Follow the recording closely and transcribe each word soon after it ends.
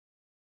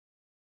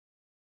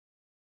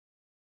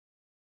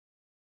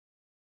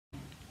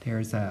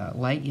There's a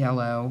light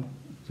yellow,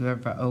 sort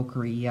of an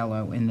ochre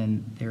yellow, and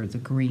then there's a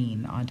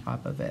green on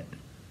top of it.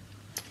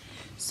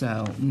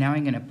 So now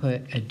I'm going to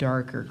put a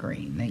darker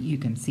green that you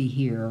can see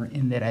here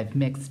and that I've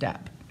mixed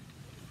up.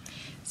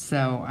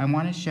 So I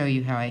want to show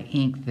you how I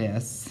ink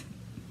this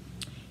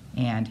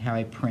and how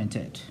I print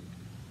it.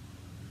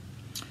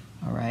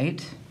 All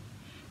right,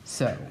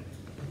 so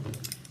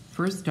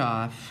first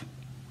off,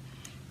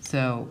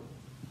 so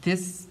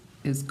this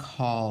is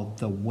called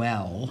the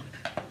Well.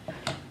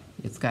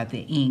 It's got the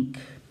ink,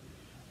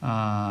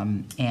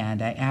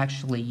 and I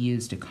actually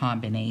used a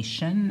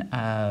combination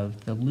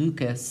of the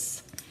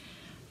Lucas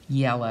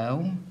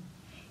yellow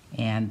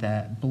and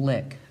the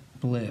Blick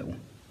blue,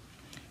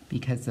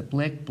 because the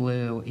Blick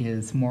blue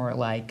is more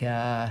like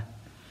a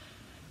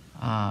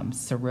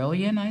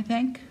cerulean, I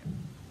think,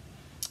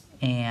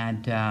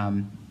 and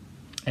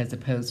as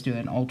opposed to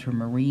an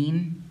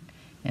ultramarine,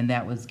 and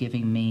that was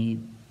giving me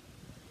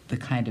the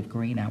kind of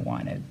green I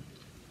wanted.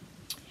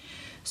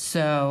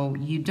 So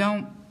you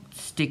don't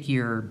stick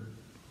your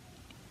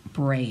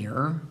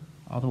brayer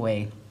all the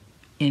way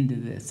into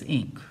this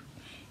ink.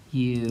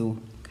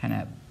 You kind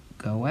of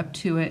go up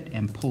to it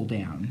and pull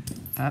down,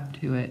 up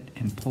to it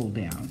and pull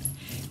down.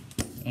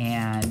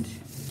 And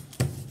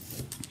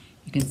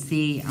you can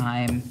see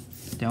I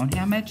don't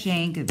have much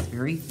ink, it's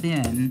very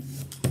thin,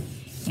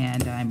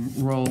 and I'm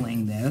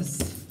rolling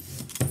this.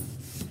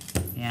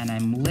 And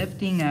I'm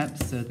lifting up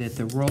so that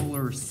the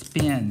roller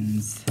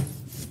spins.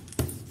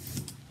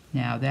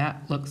 Now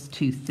that looks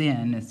too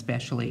thin,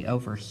 especially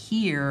over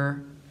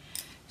here,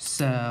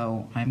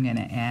 so I'm going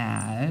to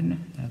add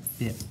a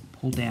bit,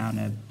 pull down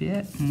a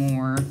bit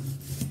more.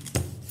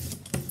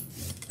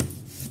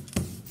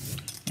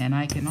 And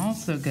I can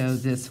also go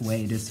this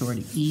way to sort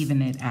of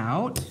even it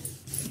out,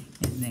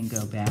 and then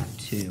go back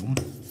to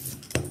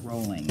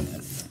rolling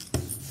this.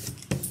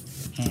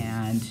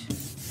 And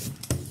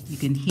you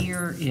can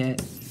hear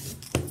it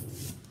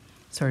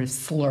sort of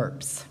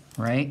slurps,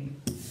 right?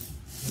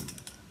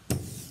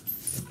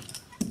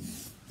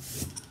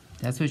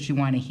 That's what you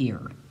want to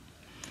hear.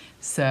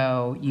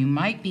 So you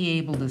might be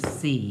able to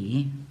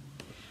see,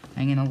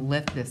 I'm going to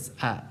lift this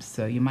up,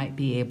 so you might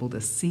be able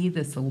to see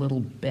this a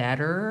little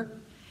better.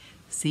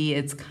 See,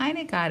 it's kind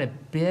of got a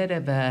bit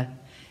of a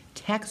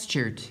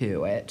texture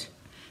to it,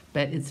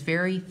 but it's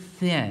very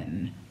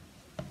thin.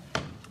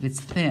 It's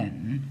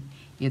thin.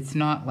 It's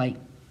not like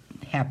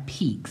have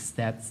peaks.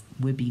 That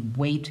would be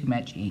way too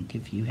much ink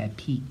if you had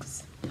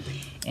peaks.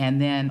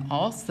 And then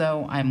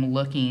also I'm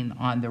looking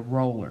on the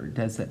roller.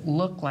 Does it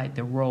look like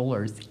the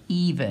roller's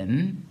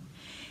even?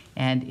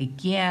 And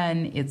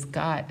again, it's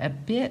got a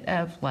bit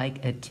of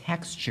like a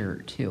texture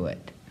to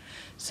it.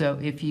 So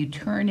if you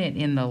turn it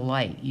in the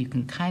light, you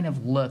can kind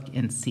of look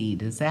and see,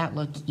 does that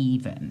look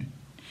even?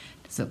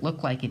 Does it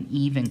look like an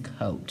even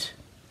coat?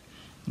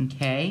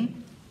 Okay?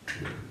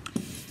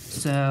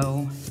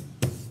 So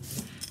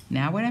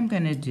now what I'm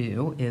going to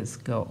do is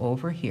go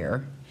over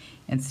here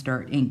and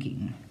start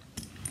inking.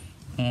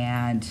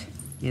 And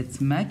it's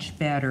much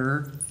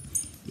better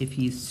if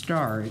you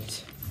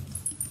start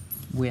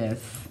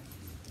with,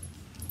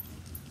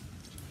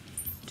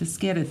 just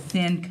get a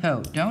thin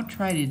coat. Don't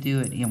try to do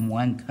it in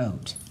one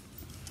coat,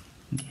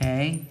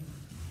 okay?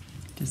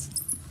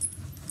 Just,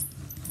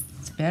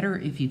 it's better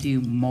if you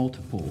do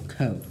multiple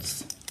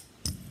coats.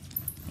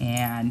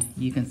 And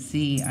you can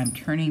see I'm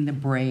turning the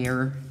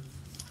brayer,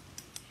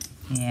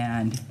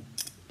 and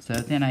so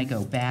then I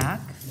go back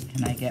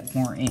and I get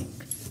more ink.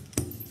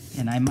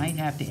 And I might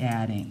have to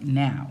add ink.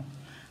 Now,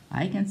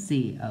 I can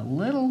see a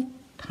little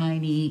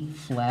tiny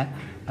fleck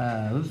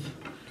of,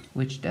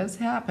 which does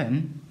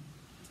happen,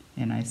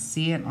 and I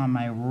see it on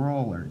my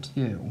roller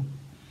too.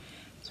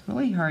 It's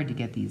really hard to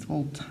get these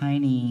little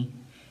tiny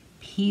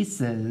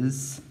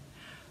pieces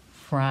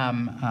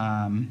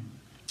from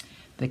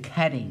the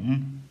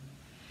cutting.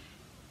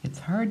 It's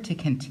hard to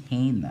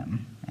contain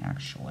them,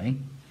 actually.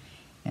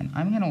 And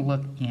I'm going to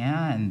look,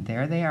 yeah, and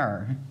there they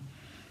are.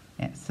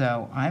 And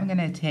so I'm going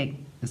to take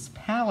this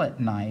palette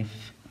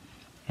knife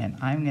and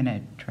I'm going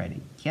to try to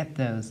get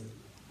those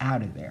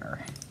out of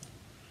there.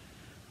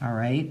 All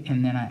right,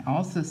 and then I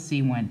also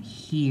see one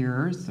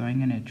here, so I'm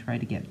going to try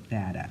to get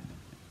that up.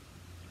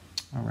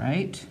 All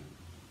right,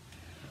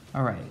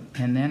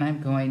 and then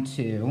I'm going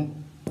to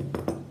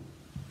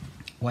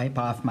wipe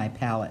off my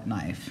palette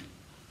knife.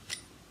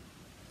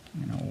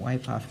 I'm going to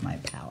wipe off my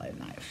palette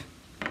knife.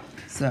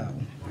 So,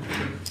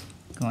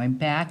 going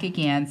back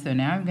again, so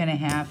now I'm going to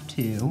have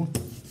to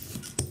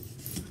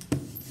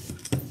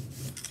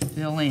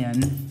fill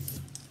in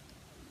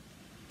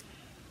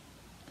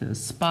the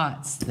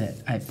spots that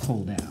I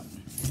pulled out.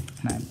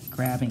 And I'm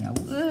grabbing a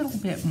little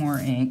bit more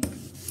ink.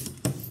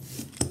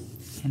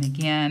 And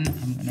again,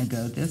 I'm going to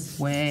go this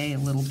way a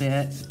little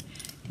bit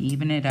to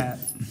even it up.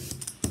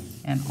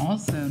 And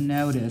also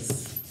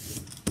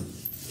notice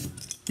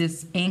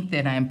this ink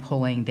that I'm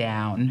pulling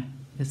down,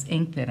 is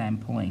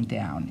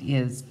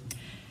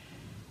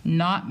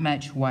not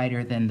much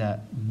wider than the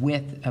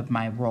width of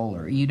my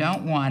roller. You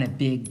don't want a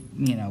big,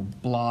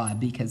 blob,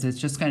 because it's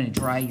just going to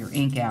dry your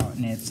ink out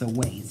and it's a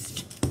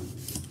waste.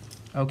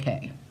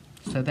 Okay,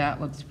 so that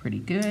looks pretty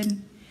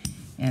good.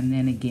 And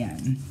then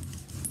again,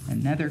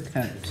 another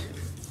coat.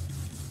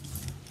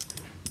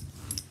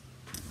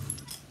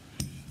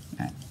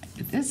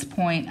 At this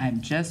point, I'm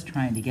just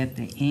trying to get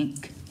the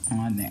ink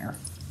on there.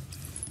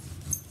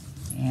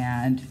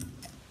 And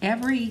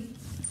every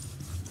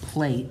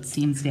plate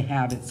seems to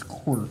have its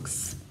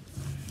quirks,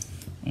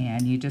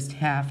 and you just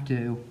have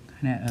to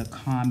kind of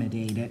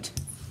accommodate it.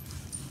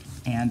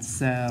 And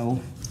so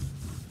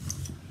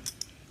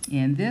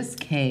in this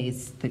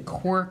case, the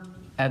quirk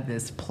of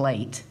this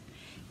plate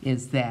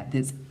is that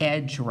this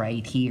edge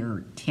right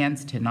here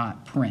tends to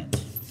not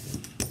print.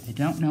 I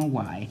don't know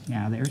why.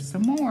 Now there's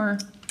some more.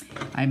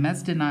 I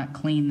must have not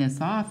cleaned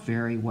this off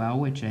very well,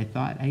 which I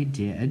thought I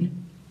did,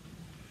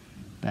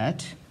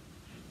 but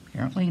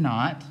apparently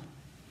not.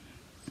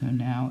 So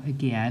now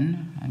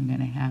again, I'm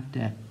gonna have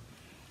to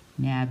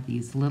nab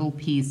these little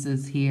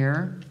pieces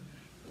here,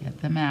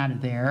 get them out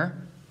of there,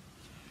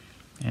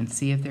 and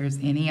see if there's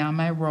any on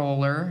my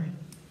roller,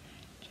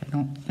 which I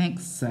don't think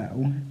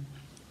so.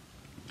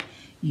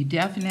 You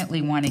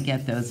definitely want to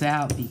get those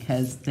out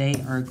because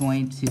they are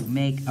going to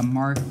make a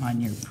mark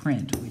on your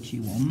print, which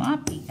you will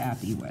not be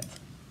happy with.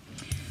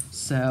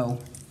 So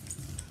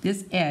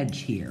this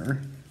edge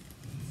here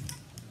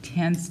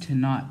tends to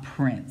not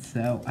print,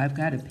 so I've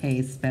got to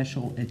pay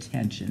special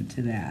attention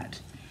to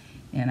that.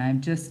 And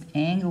I'm just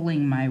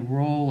angling my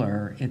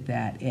roller at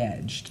that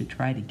edge to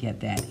try to get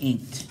that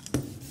inked.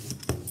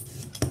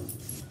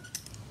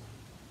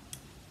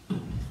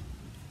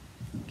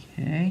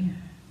 Okay,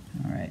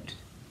 all right.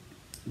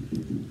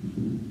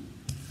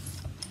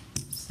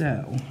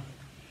 So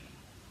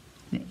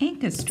the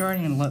ink is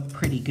starting to look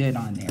pretty good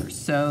on there.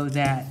 So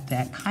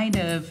that kind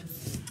of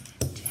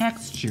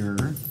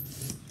texture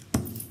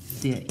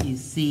that you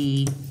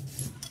see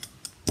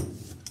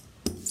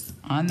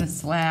on the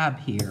slab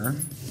here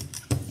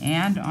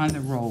and on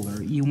the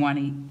roller, you want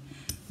to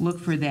look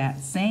for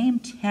that same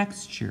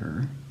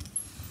texture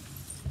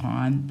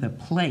on the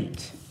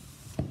plate.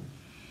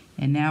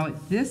 And now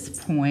at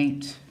this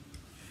point,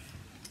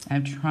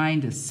 I'm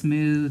trying to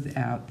smooth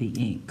out the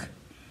ink.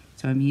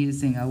 So I'm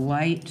using a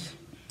light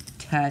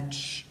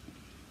touch,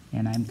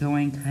 and I'm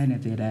going kind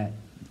of at a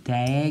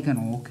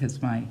diagonal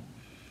because my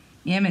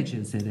image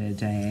is at a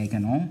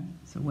diagonal.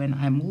 So when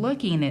I'm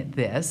looking at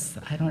this,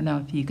 I don't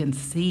know if you can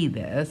see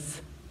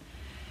this,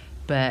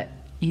 but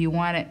you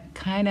want to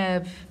kind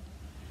of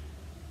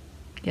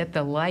get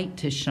the light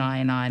to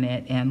shine on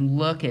it and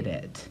look at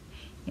it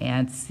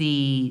and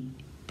see,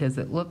 does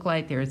it look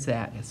like there's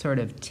that sort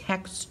of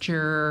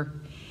texture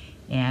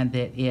and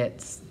that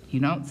you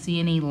don't see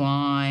any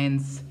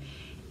lines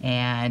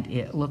and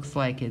it looks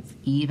like it's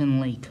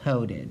evenly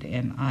coated?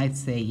 And I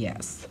say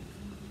yes.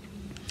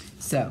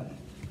 So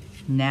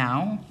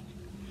now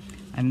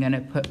I'm going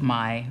to put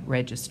my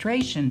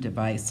registration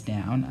device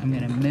down. I'm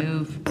going to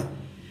move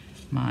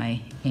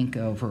my ink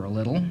over a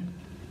little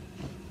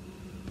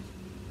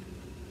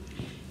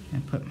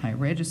and put my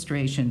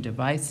registration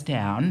device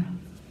down,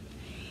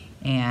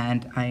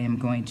 and I am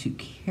going to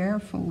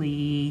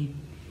carefully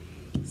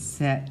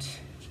set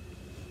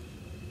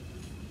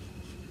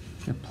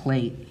the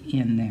plate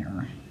in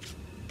there.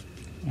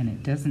 And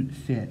it doesn't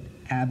fit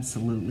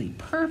absolutely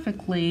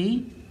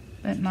perfectly,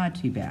 but not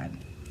too bad.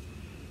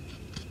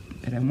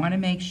 But I want to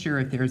make sure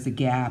if there's a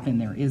gap,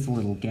 and there is a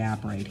little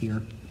gap right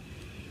here,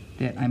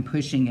 that I'm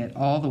pushing it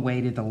all the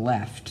way to the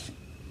left.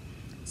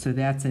 So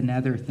that's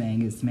another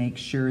thing, is make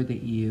sure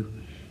that you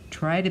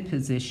try to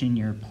position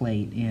your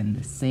plate in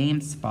the same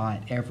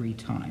spot every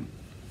time.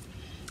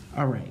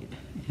 All right,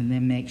 and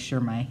then make sure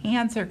my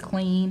hands are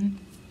clean.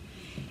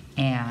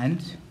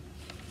 And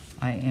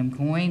I am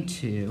going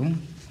to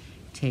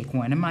take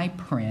one of my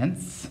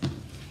prints,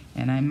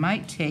 and I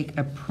might take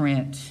a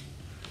print.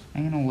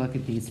 I'm going to look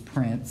at these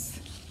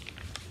prints.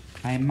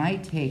 I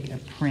might take a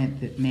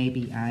print that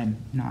maybe I'm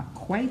not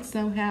quite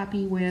so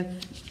happy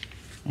with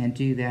and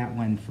do that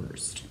one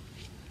first.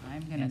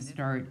 I'm going to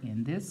start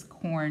in this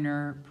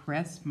corner,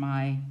 press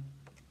my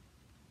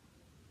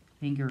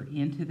finger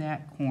into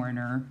that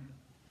corner,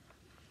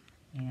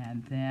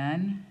 and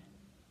then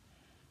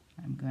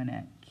I'm going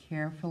to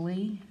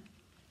carefully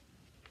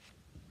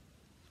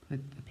put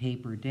the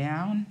paper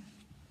down,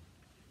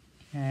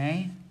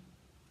 okay?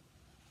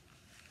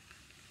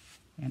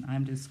 And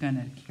I'm just going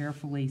to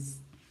carefully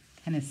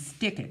kind of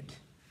stick it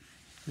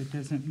so it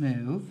doesn't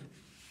move.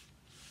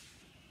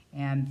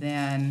 And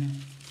then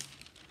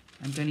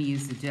I'm going to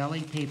use the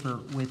deli paper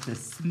with the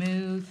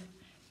smooth,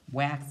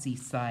 waxy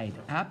side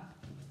up.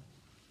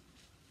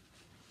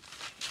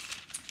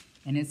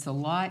 And it's a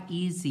lot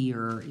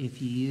easier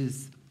if you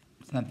use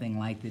something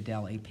like the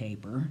deli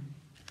paper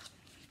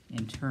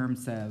in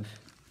terms of,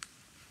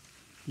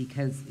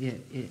 because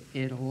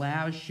it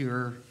allows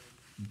your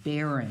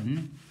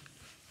baren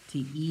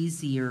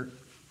to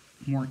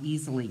more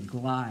easily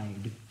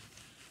glide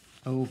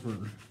over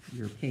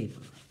your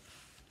paper.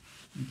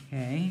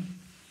 Okay,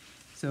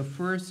 so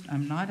first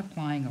I'm not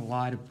applying a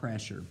lot of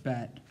pressure,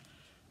 but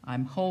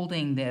I'm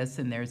holding this,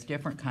 and there's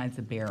different kinds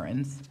of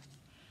barens.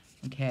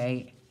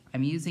 Okay,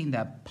 I'm using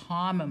the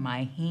palm of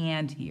my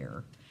hand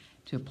here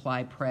to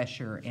apply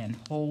pressure and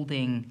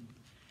holding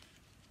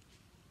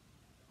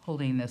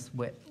this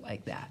width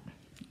like that,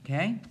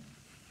 okay?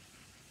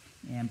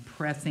 And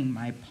pressing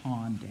my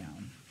palm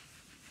down.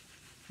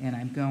 And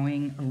I'm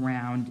going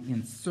around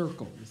in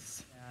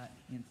circles.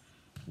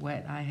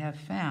 What I have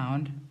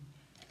found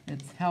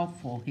that's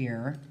helpful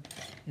here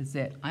is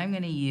that I'm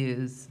going to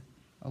use,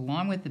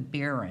 along with the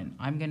Baron,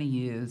 I'm going to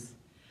use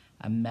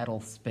a metal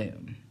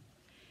spoon.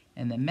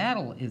 And the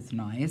metal is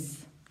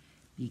nice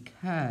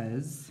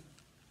because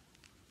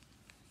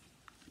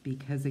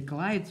it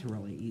glides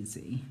really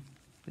easy.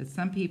 But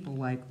some people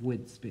like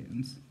wood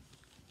spoons.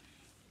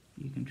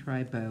 You can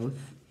try both.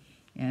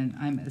 And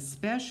I'm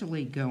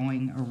especially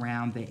going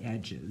around the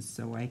edges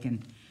so I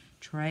can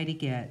try to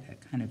get a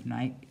kind of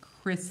nice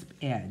crisp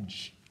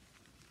edge.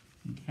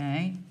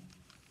 Okay?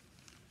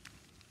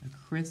 A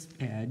crisp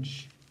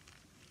edge.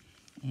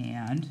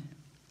 And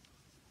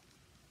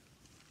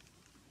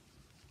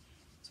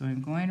so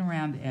I'm going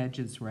around the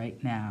edges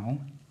right now.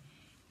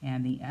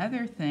 And the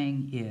other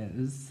thing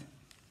is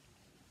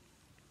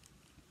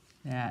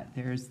that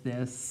there's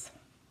this,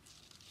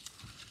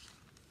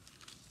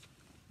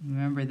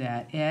 remember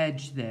that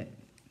edge that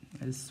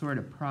is sort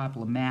of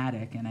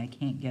problematic, and I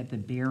can't get the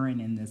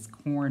Baron in this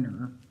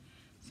corner,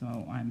 so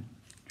I'm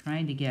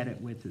trying to get it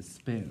with a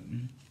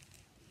spoon.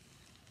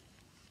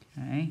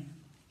 Okay.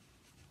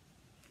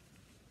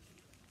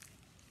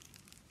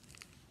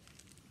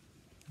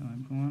 So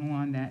I'm going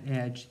along that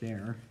edge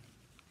there,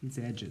 these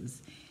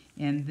edges.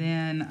 And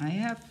then I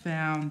have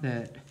found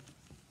that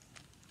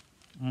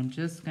I'm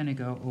just going to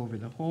go over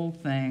the whole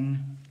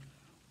thing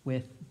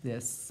with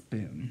this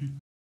spoon.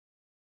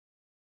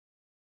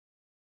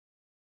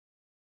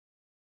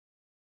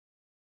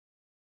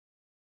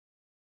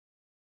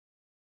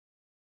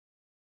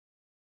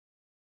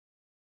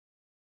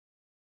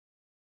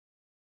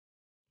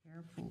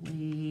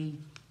 Carefully,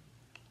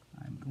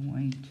 I'm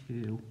going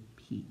to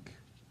peek.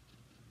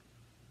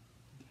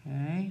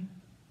 Okay.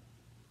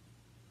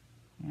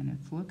 And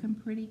it's looking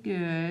pretty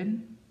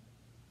good.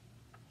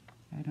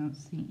 I don't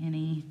see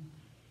any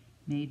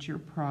major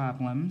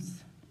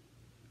problems.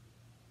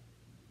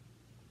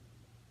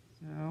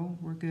 So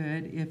we're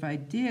good. If I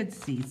did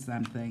see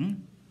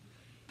something,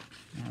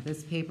 now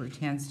this paper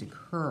tends to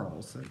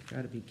curl, so I've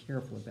got to be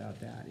careful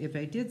about that. If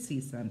I did see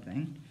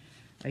something,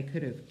 I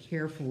could have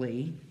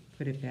carefully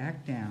put it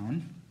back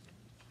down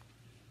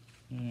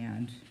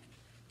and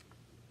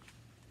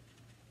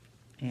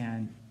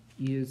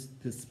use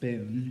the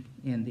spoon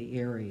in the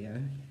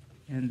area.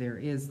 And there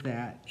is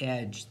that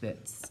edge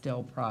that's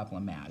still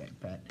problematic,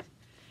 but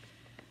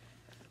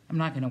I'm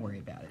not going to worry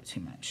about it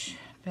too much.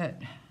 But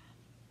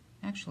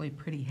actually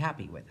pretty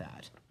happy with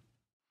that.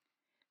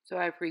 So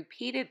I've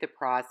repeated the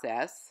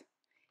process,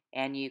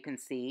 and you can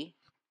see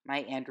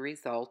my end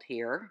result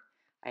here.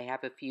 I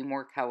have a few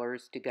more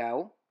colors to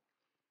go.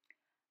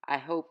 I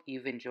hope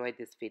you've enjoyed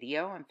this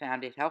video and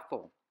found it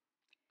helpful.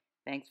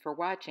 Thanks for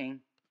watching.